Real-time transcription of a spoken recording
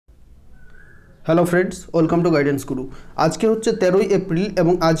Hello friends, welcome to guidance গুরু। আজকে হচ্ছে 13ই April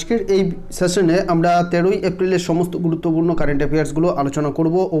এবং আজকের এই সেশনে আমরা 13ই এপ্রিলের সমস্ত গুরুত্বপূর্ণ কারেন্ট অ্যাফেয়ার্সগুলো আলোচনা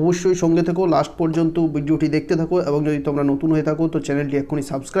করব। অবশ্যই সঙ্গে থেকো, লাস্ট পর্যন্ত ভিডিওটি দেখতে থাকো এবং যদি তোমরা নতুন হয়ে থাকো তো চ্যানেলটি এক্ষুনি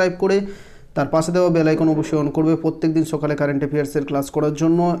সাবস্ক্রাইব করে তার পাশে দেওয়া বেল আইকন অবশ্যই অন করবে প্রত্যেকদিন সকালে কারেন্ট অ্যাফেয়ার্সের ক্লাস করার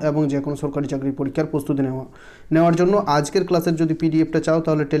জন্য এবং যে কোনো সরকারি চাকরির পরীক্ষার প্রস্তুতি নেওয়ার জন্য। আজকের ক্লাসের যদি পিডিএফটা চাও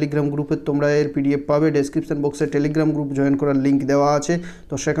তাহলে টেলিগ্রাম গ্রুপে তোমরা এর পিডিএফ পাবে। ডেসক্রিপশন বক্সে টেলিগ্রাম গ্রুপ জয়েন করার লিঙ্ক দেওয়া আছে,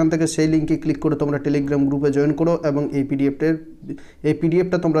 তো সেখান থেকে সেই লিঙ্কে ক্লিক করে তোমরা টেলিগ্রাম গ্রুপে জয়েন করো এবং এই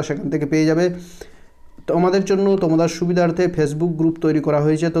পিডিএফটা তোমরা সেখান থেকে পেয়ে যাবে। তো আমাদের জন্য তোমাদের সুবিধার্থে ফেসবুক গ্রুপ তৈরি করা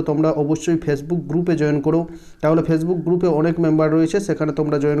হয়েছে, তো তোমরা অবশ্যই ফেসবুক গ্রুপে জয়েন করো। তাহলে ফেসবুক গ্রুপে অনেক মেম্বার রয়েছে, সেখানে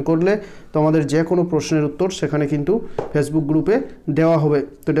তোমরা জয়েন করলে তোমাদের যে কোনো প্রশ্নের উত্তর সেখানে কিন্তু ফেসবুক গ্রুপে দেওয়া হবে।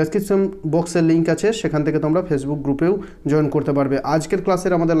 তো ডেসক্রিপশন বক্সের লিঙ্ক আছে, সেখান থেকে তোমরা ফেসবুক গ্রুপেও জয়েন করতে পারবে। আজকের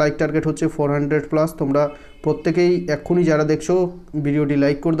ক্লাসের আমাদের লাইক টার্গেট হচ্ছে 400+। তোমরা প্রত্যেকেই এক্ষুনি যারা দেখছো ভিডিওটি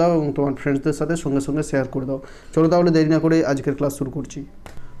লাইক করে দাও এবং তোমার ফ্রেন্ডসদের সাথে সঙ্গে সঙ্গে শেয়ার করে দাও। চলো তাহলে দেরি না করে আজকের ক্লাস শুরু করছি।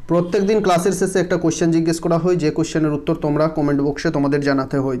 প্রত্যেক দিন ক্লাসের শেষে একটা কোশ্চেন জিজ্ঞেস করা হয়, যে কোশ্চেনের উত্তর তোমরা কমেন্ট বক্সে তোমাদের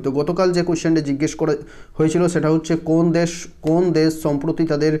জানাতে হয়। তো গতকাল যে কোশ্চেনটা জিজ্ঞেস করা হয়েছিল সেটা হচ্ছে কোন দেশ সম্প্রতি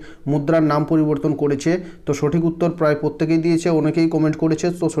তাদের মুদ্রার নাম পরিবর্তন করেছে। তো সঠিক উত্তর প্রায় প্রত্যেকেই দিয়েছে, অনেকেই কমেন্ট করেছে।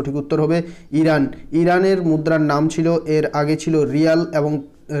 তো সঠিক উত্তর হবে ইরান। ইরানের মুদ্রার নাম ছিল, এর আগে ছিল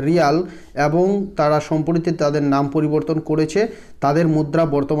রিয়াল এবং তারা সম্প্রতি তাদের নাম পরিবর্তন করেছে। তাদের মুদ্রা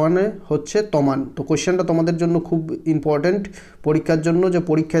বর্তমানে হচ্ছে তমান। তো কোশ্চেনটা তোমাদের জন্য খুব ইম্পর্ট্যান্ট পরীক্ষার জন্য, যে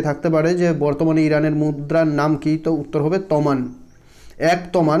পরীক্ষায় থাকতে পারে যে বর্তমানে ইরানের মুদ্রার নাম কি। তো উত্তর হবে তমান। 1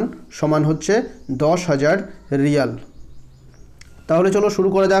 তমান সমান হচ্ছে 10,000 রিয়াল। তাহলে চলো শুরু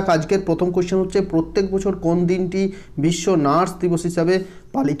করা যাক। আজকের প্রথম কোশ্চেন হচ্ছে, প্রত্যেক বছর কোন দিনটি বিশ্ব নার্স দিবস হিসাবে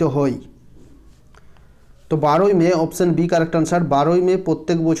পালিত হয়? তো 12ই মে, অপশান বি কারেক্ট আনসার। 12ই মে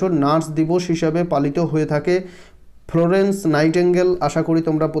প্রত্যেক বছর নার্স দিবস হিসাবে পালিত হয়ে থাকে। ফ্লোরেন্স নাইটিঙ্গেল, আশা করি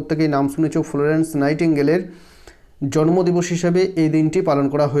তোমরা প্রত্যেকেই নাম শুনেছ। ফ্লোরেন্স নাইটিঙ্গেলের জন্মদিবস হিসাবে এই দিনটি পালন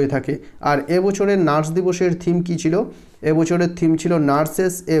করা হয়ে থাকে। আর এবছরের নার্স দিবসের থিম কী ছিল? এবছরের থিম ছিল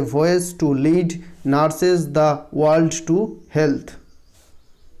nurses A voice to lead, nurses the world to health.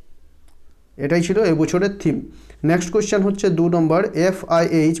 এটাই ছিল এবছরের থিম। নেক্সট কোয়েশ্চেন হচ্ছে 2 নম্বর।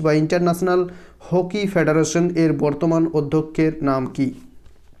 FIH বা ইন্টারন্যাশনাল হকি ফেডারেশন এর বর্তমান অধ্যক্ষের নাম কি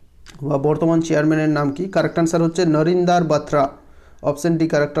বা বর্তমান চেয়ারম্যানের নাম কি? কারেক্ট আনসার হচ্ছে নরিন্দার বাত্রা। অপশন ডি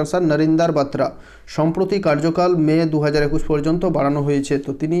কারেক্ট আনসার, নরিন্দার বাত্রা। সম্প্রতি কার্যকাল মে 2021 পর্যন্ত বাড়ানো হয়েছে।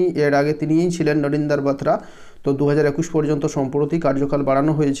 তো এর আগে তিনিই ছিলেন নরিন্দার বাত্রা। তো 2021 পর্যন্ত সম্প্রতি কার্যকাল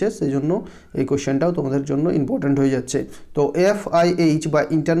বাড়ানো হয়েছে, সেই জন্য এই কোশ্চেনটাও তোমাদের জন্য ইম্পর্ট্যান্ট হয়ে যাচ্ছে। তো FIH বা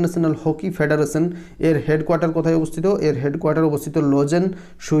ইন্টারন্যাশনাল হকি ফেডারেশন এর হেডকোয়ার্টার কোথায় অবস্থিত? এর হেডকোয়ার্টার অবস্থিত লোজেন,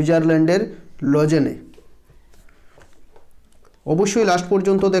 সুইজারল্যান্ডের লোজেনে। অবশ্যই লাস্ট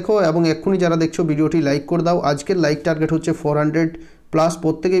পর্যন্ত দেখো এবং এক্ষুনি যারা দেখছো ভিডিওটি লাইক করে দাও। আজকের লাইক টার্গেট হচ্ছে 400+।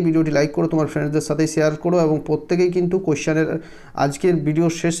 প্রত্যেকেই ভিডিওটি লাইক করো, তোমার ফ্রেন্ডসদের সাথে শেয়ার করো এবং প্রত্যেকেই কিন্তু কোশ্চেনের আজকের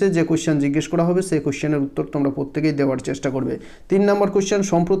ভিডিওর শেষে যে কোশ্চেন জিজ্ঞেস করা হবে সেই কোশ্চেনের উত্তর তোমরা প্রত্যেকেই দেওয়ার চেষ্টা করবে। 3 নম্বর কোশ্চেন।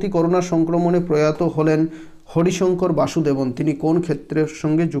 সম্প্রতি করোনা সংক্রমণে প্রয়াত হলেন হরিশঙ্কর বাসুদেবন, তিনি কোন ক্ষেত্রের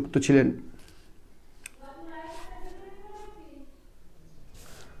সঙ্গে যুক্ত ছিলেন?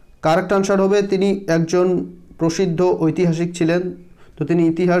 কারেক্ট আনসার হবে তিনি একজন প্রসিদ্ধ ঐতিহাসিক ছিলেন। তো তিনি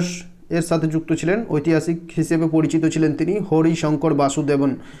ইতিহাস এর সাথে যুক্ত ছিলেন, ঐতিহাসিক হিসেবে পরিচিত ছিলেন তিনি হরিশঙ্কর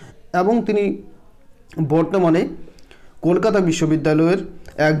বাসুদেবন এবং তিনি বর্তমানে কলকাতা বিশ্ববিদ্যালয়ের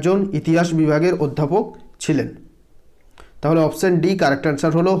একজন ইতিহাস বিভাগের অধ্যাপক ছিলেন। তাহলে অপশন ডি কারেক্ট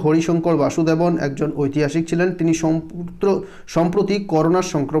আনসার হলো হরিশঙ্কর বাসুদেবন একজন ঐতিহাসিক ছিলেন, তিনি সম্প্রতি করোনার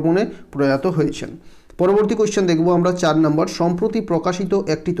সংক্রমণে প্রয়াত হয়েছেন। পরবর্তী কোশ্চেন দেখব আমরা 4 নম্বর। সম্প্রতি প্রকাশিত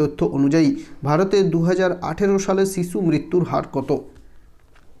একটি তথ্য অনুযায়ী ভারতে 2018 সালে শিশু মৃত্যুর হার কত?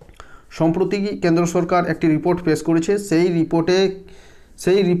 সম্প্রতি কেন্দ্র সরকার একটি রিপোর্ট পেশ করেছে,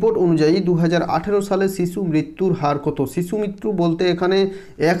 সেই রিপোর্ট অনুযায়ী 2018 সালে শিশু মৃত্যুর হার কত? শিশু মৃত্যু বলতে এখানে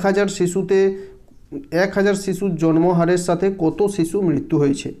 1000 শিশুর জন্মহারের সাথে কত শিশু মৃত্যু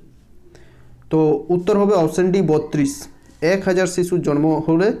হয়েছে? তো উত্তর হবে অপশন ডি 32। 1000 শিশুর জন্ম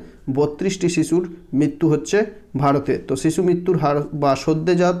হলে 32টি শিশুর মৃত্যু হচ্ছে ভারতে। তো শিশু মৃত্যুর হার বা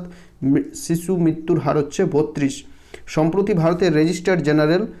সদ্যজাত শিশু মৃত্যুর হার হচ্ছে 32। সম্প্রতি ভারতের রেজিস্ট্রার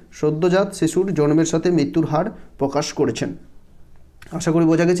জেনারেল সদ্যজাত শিশুর জন্মের সাথে মৃত্যুর হার প্রকাশ করেছেন। আশা করি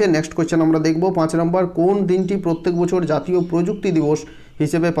বোঝা গেছে। নেক্সট কোয়েশ্চেন আমরা দেখব 5 নম্বর। কোন দিনটি প্রত্যেক বছর জাতীয় প্রযুক্তি দিবস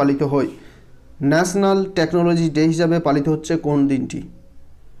হিসেবে পালিত হয়? ন্যাশনাল টেকনোলজি ডে হিসাবে পালিত হচ্ছে কোন দিনটি?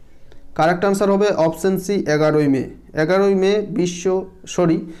 কারেক্ট আনসার হবে অপশন সি 11ই মে। 11ই মে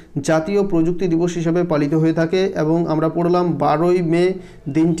জাতীয় প্রযুক্তি দিবস হিসেবে পালিত হয়ে থাকে এবং আমরা পড়লাম 12ই মে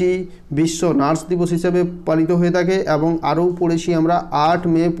দিনটি বিশ্ব নার্স দিবস হিসেবে পালিত হয়ে থাকে এবং আরও পড়েছি আমরা 8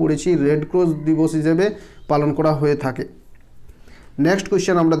 মে পড়েছি রেড ক্রস দিবস হিসেবে পালন করা হয়ে থাকে। নেক্সট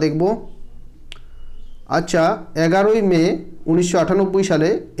কোয়েশ্চেন আমরা দেখব আচ্ছা, 11ই মে 1998 সালে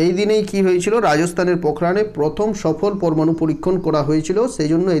এই দিনেই কি হয়েছিল? রাজস্থানের পোখরানে প্রথম সফল পরমাণু পরীক্ষণ করা হয়েছিল, সেই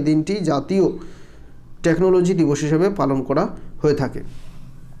জন্য এই দিনটি জাতীয় টেকনোলজি দিবস হিসেবে পালন করা হয়ে থাকে।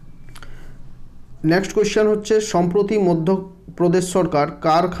 নেক্সট কোয়েশ্চেন হচ্ছে, সম্প্রতি মধ্যপ্রদেশ সরকার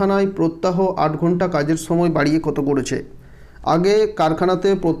কারখানায় প্রত্যাহ 8 ঘন্টা কাজের সময় বাড়িয়ে কত করেছে? আগে কারখানাতে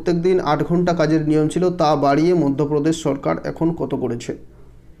প্রত্যেক দিন 8 ঘন্টা কাজের নিয়ম ছিল, তা বাড়িয়ে মধ্যপ্রদেশ সরকার এখন কত করেছে?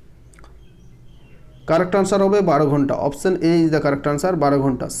 কারেক্ট আনসার হবে 12 ঘন্টা। Option A is the correct answer, 12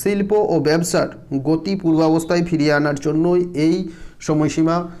 ঘন্টা। শিল্প ও ব্যবসার গতি পূর্বাবস্থায় ফিরিয়ে আনার জন্যই এই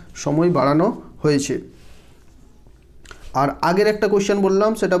সময় বাড়ানো হয়েছে। আর আগের একটা কোয়েশ্চেন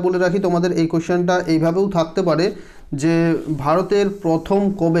বললাম, সেটা বলে রাখি তোমাদের, এই কোয়েশ্চেনটা এইভাবেও থাকতে পারে যে ভারতের প্রথম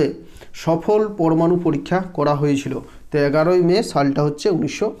কবে সফল পরমাণু পরীক্ষা করা হয়েছিল? তো 11ই মে সালটা হচ্ছে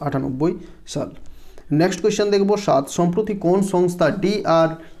 1998 সাল। নেক্সট কোয়েশ্চেন দেখব 7। সম্প্রতি কোন সংস্থা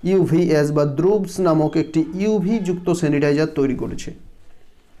DRUVS বা দ্রুবস নামক একটি ইউভি যুক্ত স্যানিটাইজার তৈরি করেছে?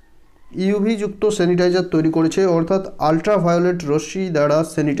 ইউভি যুক্ত স্যানিটাইজার তৈরি করেছে, অর্থাৎ আলট্রাভায়োলেট রশ্মি দ্বারা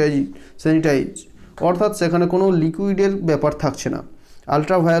স্যানিটাইজ, অর্থাৎ সেখানে কোনো লিকুইডের ব্যাপার থাকছে না,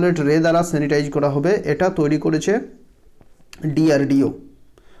 আলট্রাভায়োলেট রে দ্বারা স্যানিটাইজ করা হবে। এটা তৈরি করেছে DRDO।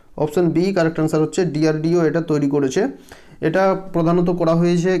 Option B correct answer হচ্ছে DRDO এটা তৈরি করেছে। এটা প্রধানত করা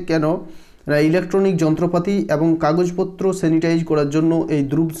হয়েছে কেন? ইলেকট্রনিক যন্ত্রপাতি এবং কাগজপত্র স্যানিটাইজ করার জন্য এই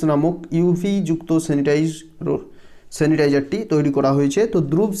দ্রুবস নামক ইউভি যুক্ত স্যানিটাইজারটি তৈরি করা হয়েছে। তো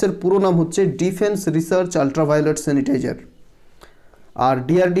দ্রুবসের পুরো নাম হচ্ছে ডিফেন্স রিসার্চ আলট্রাভায়োলেট স্যানিটাইজার, আর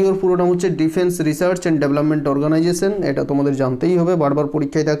DRDOর পুরো নাম হচ্ছে defence research and development organisation. এটা তোমাদের জানতেই হবে, বারবার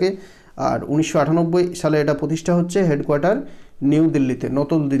পরীক্ষায় থাকে। আর 1998 সালে এটা প্রতিষ্ঠা হচ্ছে, হেডকোয়ার্টার নিউ দিল্লিতে,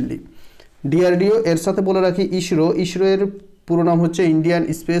 নতুন দিল্লি। DRDO এর সাথে বলে রাখি ইসরো এর পুরো নাম হচ্ছে ইন্ডিয়ান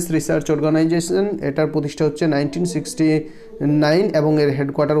স্পেস রিসার্চ অর্গানাইজেশন। এটার প্রতিষ্ঠা হচ্ছে 1969 এবং এর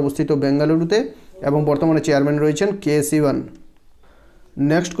হেডকোয়ার্টার অবস্থিত বেঙ্গালুরুতে, এবং বর্তমানে চেয়ারম্যান রয়েছেন KC1।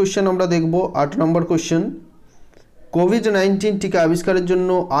 নেক্সট কোয়েশ্চেন আমরা দেখব 8 নম্বর কোয়েশ্চেন। কোভিড-19 টিকা আবিষ্কারের জন্য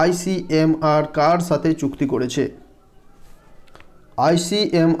ICMR কার সাথে চুক্তি করেছে?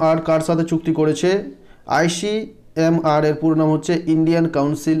 ICMR কার সাথে চুক্তি করেছে? ICMR এর পুরো নাম হচ্ছে Indian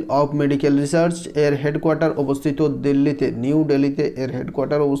council of medical research. এর হেডকোয়ার্টার অবস্থিত দিল্লিতে, নিউ দিল্লিতে এর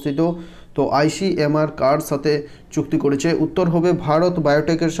হেডকোয়ার্টার অবস্থিত। তো ICMR কার সাথে চুক্তি করেছে? উত্তর হবে ভারত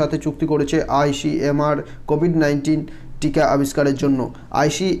বায়োটেকের সাথে চুক্তি করেছে ICMR কোভিড-19 টিকা আবিষ্কারের জন্য।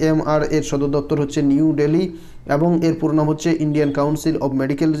 ICMR এর সদর দপ্তর হচ্ছে নিউ দিল্লি এবং এর পুরো নাম হচ্ছে Indian council of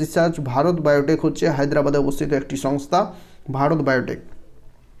medical research. Bharat biotech হচ্ছে হায়দ্রাবাদে অবস্থিত একটি সংস্থা, ভারত বায়োটেক।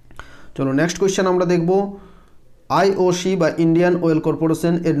 চলো নেক্সট কোয়েশ্চেন আমরা দেখব। IOC বা ইন্ডিয়ান অয়েল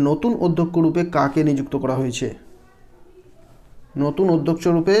কর্পোরেশন এর নতুন অধ্যক্ষ রূপে কাকে নিযুক্ত করা হয়েছে? নতুন অধ্যক্ষ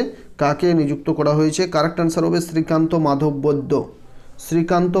রূপে কাকে নিযুক্ত করা হয়েছে? কারেক্ট আনসার হবে শ্রীকান্ত মাধব বৈদ্য।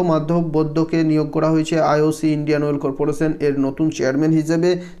 শ্রীকান্ত মাধব বৈদ্যকে নিয়োগ করা হয়েছে IOC ইন্ডিয়ান অয়েল কর্পোরেশন এর নতুন চেয়ারম্যান হিসেবে।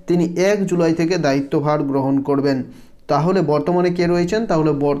 তিনি 1 জুলাই থেকে দায়িত্বভার গ্রহণ করবেন। তাহলে বর্তমানে কে রয়েছেন?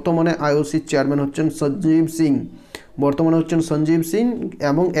 তাহলে বর্তমানে IOCর চেয়ারম্যান হচ্ছেন সঞ্জীব সিং। বর্তমানে হচ্ছেন সঞ্জীব সিং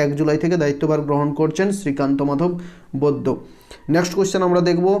এবং 1 জুলাই থেকে দায়িত্বভার গ্রহণ করছেন শ্রীকান্ত মাধব বৈদ্য। নেক্সট কোয়েশ্চেন আমরা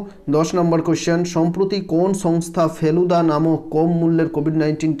দেখব 10 নম্বর কোয়েশ্চেন। সম্প্রতি কোন সংস্থা ফেলুদা নামক কম মূল্যের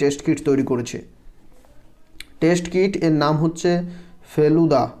কোভিড-19 টেস্ট কিট তৈরি করেছে? টেস্ট কিট এর নাম হচ্ছে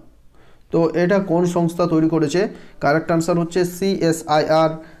ফেলুদা। তো এটা কোন সংস্থা তৈরি করেছে? কারেক্ট আনসার হচ্ছে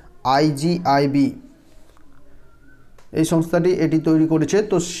CSIR IGIB। এই সংস্থাটি এটি তৈরি করেছে।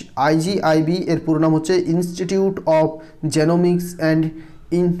 তো IGIB এর পুরো নাম হচ্ছে institute of genomics and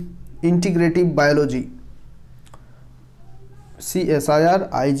integrative biology. CSIR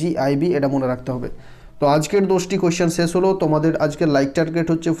IGIB এটা মনে রাখতে হবে। তো আজকের 10টি কোয়েশ্চেন শেষ হলো। তোমাদের আজকের লাইক টার্গেট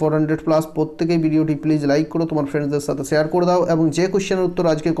হচ্ছে 400+। প্রত্যেকেই ভিডিওটি প্লিজ লাইক করো, তোমার ফ্রেন্ডসদের সাথে শেয়ার করে দাও, এবং যে কোয়েশ্চেনের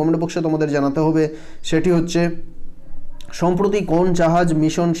উত্তর আজকে কমেন্ট বক্সে তোমাদের জানাতে হবে সেটি হচ্ছে, সম্প্রতি কোন জাহাজ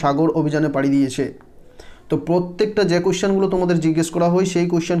মিশন সাগর অভিযানে পাড়ি দিয়েছে? তো প্রত্যেকটা যে কোয়েশ্চেনগুলো তোমাদের জিজ্ঞেস করা হয় সেই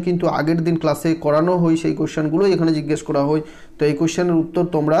কোয়েশ্চেন কিন্তু আগের দিন ক্লাসে করানো হয়, সেই কোয়েশ্চেনগুলোই এখানে জিজ্ঞেস করা হয়। তো এই কোয়েশ্চেনের উত্তর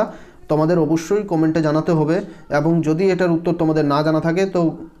তোমাদের অবশ্যই কমেন্টে জানাতে হবে, এবং যদি এটার উত্তর তোমাদের না জানা থাকে তো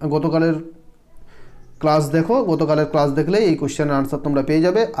গতকালের ক্লাস দেখো, গতকালের ক্লাস দেখলে এই কোয়েশ্চেনের আনসার তোমরা পেয়ে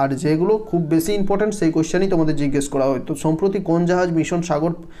যাবে। আর যেগুলো খুব বেশি ইম্পর্টেন্ট সেই কোয়েশ্চেনই তোমাদের জিজ্ঞেস করা হয়। তো সম্প্রতি কোন জাহাজ মিশন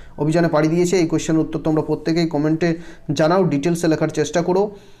সাগর অভিযানে পাড়ি দিয়েছে, এই কোয়েশ্চেনের উত্তর তোমরা প্রত্যেকেই কমেন্টে জানাও, ডিটেলসে লেখার চেষ্টা করো।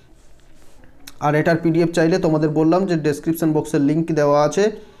 আর এটার PDF চাইলে তোমাদের বললাম যে ডেসক্রিপশন বক্সের লিঙ্ক দেওয়া আছে,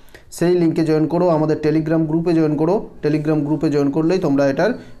 সেই লিঙ্কে জয়েন করো, আমাদের টেলিগ্রাম গ্রুপে জয়েন করো। টেলিগ্রাম গ্রুপে জয়েন করলেই তোমরা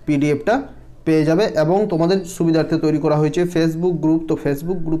এটার PDFটা পেয়ে যাবে। এবং তোমাদের সুবিধার্থে তৈরি করা হয়েছে ফেসবুক গ্রুপ। তো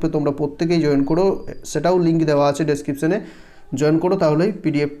ফেসবুক গ্রুপে তোমরা প্রত্যেকেই জয়েন করো, সেটাও লিঙ্ক দেওয়া আছে ডেসক্রিপশনে, জয়েন করো, তাহলেই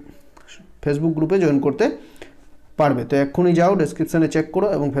PDF ফেসবুক গ্রুপে জয়েন করতে পারবে। তো এক্ষুনি যাও, ডেসক্রিপশানে চেক করো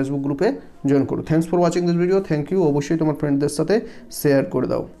এবং ফেসবুক গ্রুপে জয়েন করো। Thanks for watching this video. Thank you. অবশ্যই তোমার ফ্রেন্ডদের সাথে শেয়ার করে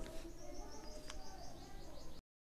দাও।